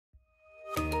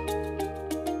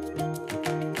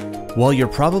While you're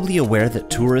probably aware that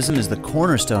tourism is the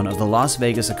cornerstone of the Las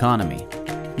Vegas economy,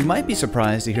 you might be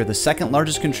surprised to hear the second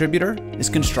largest contributor is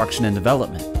construction and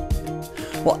development.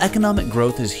 While economic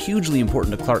growth is hugely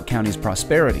important to Clark County's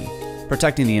prosperity,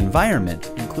 protecting the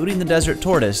environment, including the desert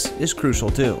tortoise, is crucial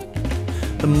too.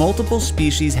 The Multiple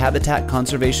Species Habitat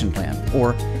Conservation Plan,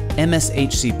 or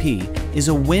MSHCP, is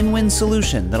a win-win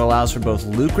solution that allows for both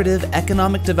lucrative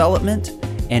economic development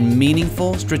and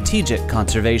meaningful strategic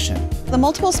conservation. The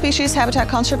Multiple Species Habitat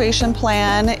Conservation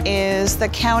Plan is the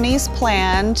county's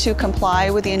plan to comply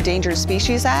with the Endangered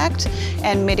Species Act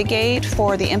and mitigate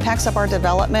for the impacts of our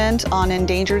development on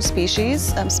endangered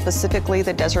species, specifically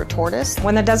the desert tortoise.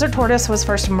 When the desert tortoise was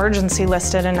first emergency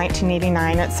listed in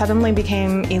 1989, it suddenly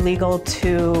became illegal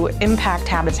to impact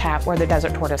habitat where the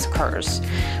desert tortoise occurs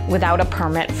without a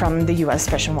permit from the U.S.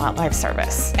 Fish and Wildlife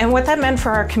Service. And what that meant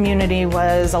for our community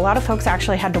was a lot of folks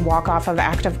actually had to walk off of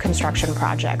active construction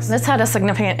projects. This had a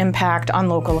significant impact on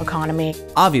local economy.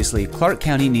 Obviously, Clark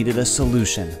County needed a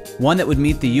solution, one that would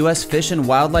meet the U.S. Fish and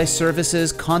Wildlife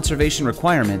Service's conservation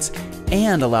requirements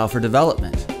and allow for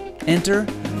development. Enter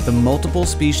the Multiple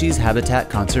Species Habitat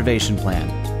Conservation Plan.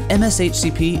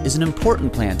 MSHCP is an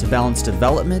important plan to balance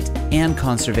development and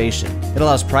conservation. It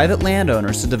allows private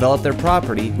landowners to develop their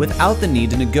property without the need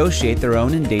to negotiate their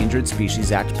own Endangered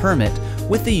Species Act permit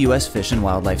with the U.S. Fish and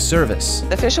Wildlife Service.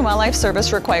 The Fish and Wildlife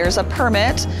Service requires a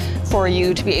permit for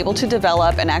you to be able to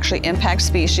develop and actually impact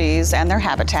species and their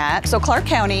habitat. So Clark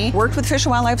County worked with Fish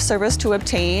and Wildlife Service to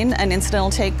obtain an incidental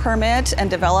take permit and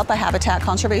develop a habitat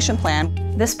conservation plan.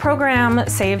 This program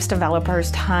saves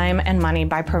developers time and money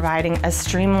by providing a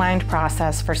streamlined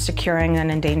process for securing an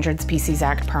Endangered Species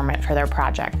Act permit for their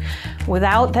project.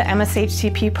 Without the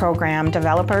MSHCP program,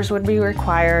 developers would be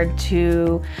required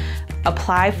to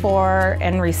apply for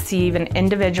and receive an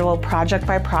individual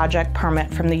project-by-project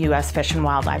permit from the U.S. Fish and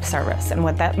Wildlife Service. And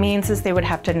what that means is they would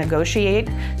have to negotiate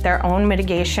their own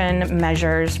mitigation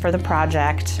measures for the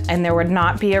project, and there would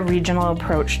not be a regional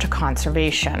approach to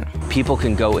conservation. People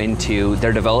can go into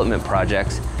their development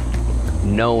projects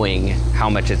knowing how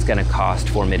much it's going to cost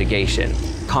for mitigation.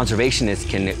 Conservationists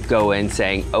can go in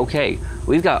saying, okay,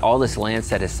 we've got all this land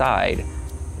set aside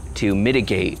to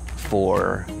mitigate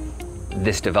for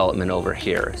this development over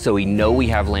here. So we know we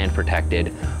have land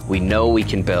protected, we know we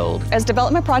can build. As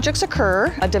development projects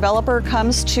occur, a developer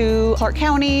comes to Clark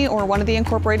County or one of the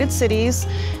incorporated cities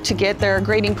to get their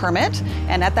grading permit,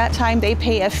 and at that time they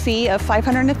pay a fee of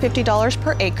 $550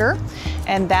 per acre,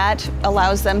 and that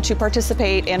allows them to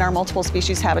participate in our Multiple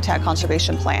Species Habitat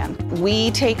Conservation Plan.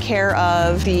 We take care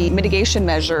of the mitigation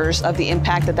measures of the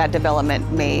impact that that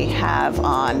development may have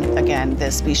on, again,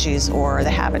 the species or the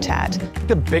habitat.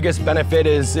 The biggest benefit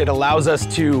is it allows us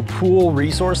to pool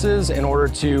resources in order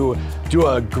to do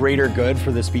a greater good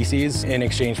for the species in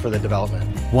exchange for the development.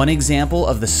 One example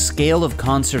of the scale of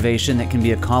conservation that can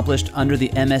be accomplished under the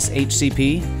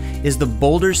MSHCP is the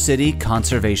Boulder City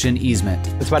Conservation Easement.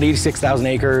 It's about 86,000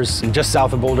 acres just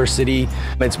south of Boulder City.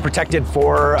 It's protected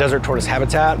for desert tortoise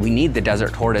habitat. We need the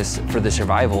desert tortoise for the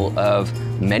survival of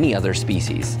many other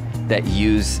species that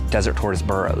use desert tortoise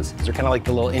burrows. They're kind of like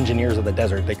the little engineers of the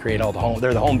desert. They create all the home,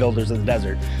 they're the home builders of the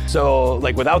desert. So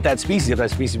like without that species, if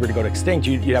that species were to go extinct,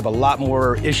 you'd have a lot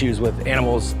more issues with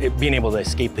animals being able to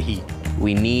escape the heat.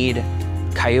 We need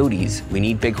coyotes, we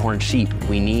need bighorn sheep,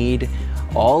 we need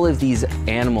all of these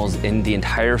animals in the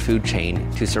entire food chain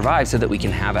to survive so that we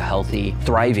can have a healthy,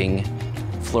 thriving,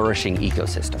 flourishing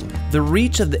ecosystem. The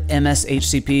reach of the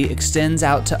MSHCP extends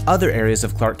out to other areas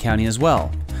of Clark County as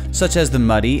well, such as the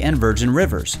Muddy and Virgin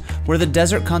Rivers, where the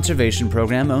Desert Conservation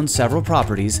Program owns several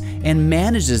properties and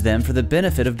manages them for the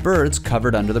benefit of birds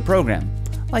covered under the program,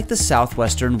 like the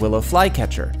southwestern willow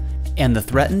flycatcher and the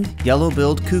threatened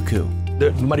yellow-billed cuckoo.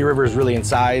 The Muddy River is really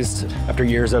incised after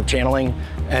years of channeling,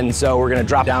 and so we're going to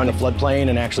drop down the floodplain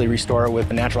and actually restore it with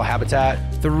a natural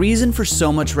habitat. The reason for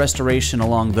so much restoration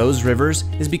along those rivers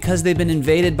is because they've been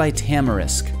invaded by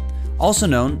tamarisk, also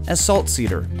known as salt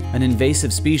cedar, an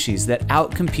invasive species that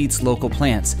outcompetes local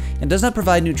plants and does not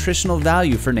provide nutritional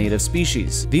value for native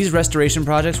species. These restoration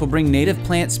projects will bring native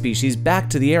plant species back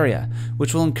to the area,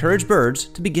 which will encourage birds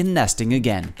to begin nesting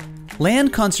again.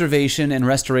 Land conservation and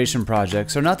restoration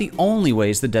projects are not the only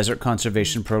ways the Desert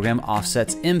Conservation Program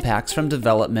offsets impacts from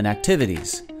development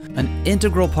activities. An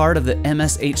integral part of the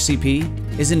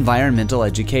MSHCP is environmental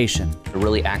education. A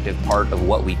really active part of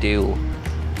what we do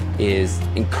is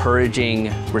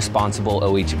encouraging responsible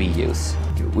OHV use.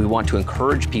 We want to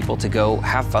encourage people to go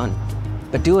have fun,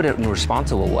 but do it in a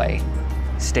responsible way.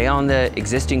 Stay on the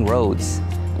existing roads,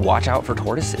 watch out for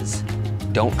tortoises.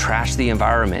 Don't trash the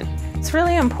environment. It's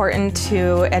really important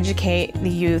to educate the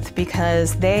youth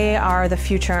because they are the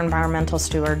future environmental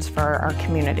stewards for our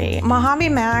community. Mojave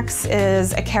Max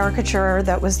is a caricature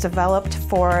that was developed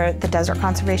for the Desert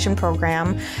Conservation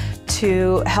Program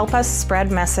to help us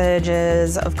spread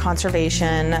messages of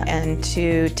conservation and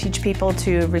to teach people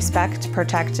to respect,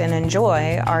 protect, and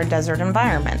enjoy our desert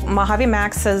environment. Mojave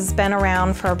Max has been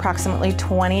around for approximately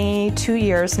 22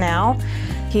 years now.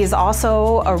 He's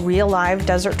also a real live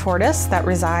desert tortoise that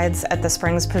resides at the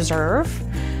Springs Preserve.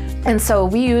 And so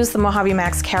we use the Mojave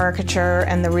Max caricature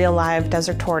and the real live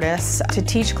desert tortoise to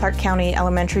teach Clark County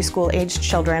elementary school aged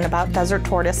children about desert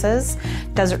tortoises,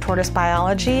 desert tortoise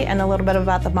biology, and a little bit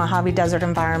about the Mojave desert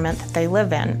environment that they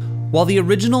live in. While the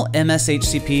original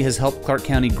MSHCP has helped Clark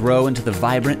County grow into the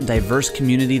vibrant and diverse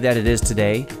community that it is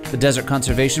today, the Desert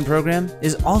Conservation Program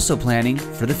is also planning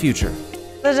for the future.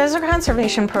 The Desert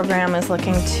Conservation Program is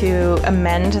looking to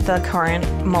amend the current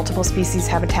multiple species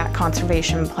habitat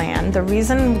conservation plan. The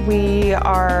reason we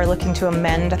are looking to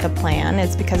amend the plan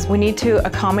is because we need to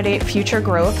accommodate future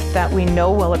growth that we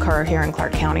know will occur here in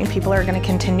Clark County. People are going to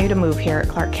continue to move here at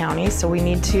Clark County, so we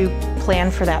need to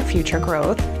plan for that future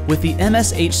growth. With the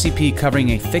MSHCP covering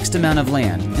a fixed amount of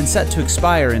land and set to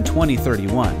expire in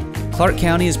 2031, Clark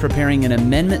County is preparing an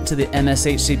amendment to the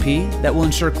MSHCP that will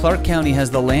ensure Clark County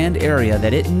has the land area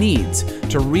that it needs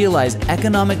to realize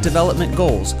economic development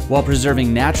goals while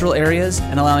preserving natural areas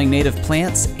and allowing native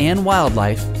plants and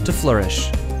wildlife to flourish.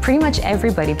 Pretty much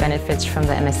everybody benefits from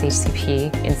the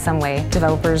MSHCP in some way.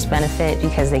 Developers benefit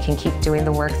because they can keep doing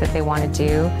the work that they want to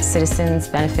do. Citizens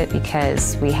benefit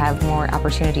because we have more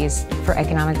opportunities for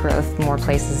economic growth, more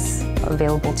places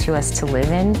available to us to live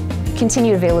in.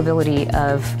 Continued availability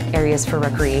of areas for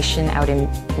recreation out in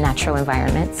natural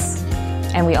environments.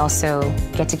 And we also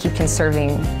get to keep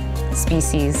conserving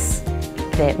species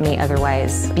that may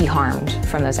otherwise be harmed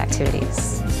from those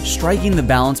activities. Striking the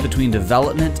balance between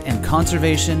development and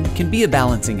conservation can be a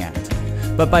balancing act.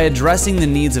 But by addressing the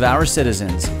needs of our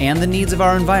citizens and the needs of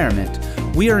our environment,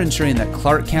 we are ensuring that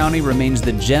Clark County remains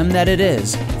the gem that it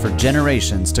is for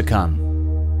generations to come.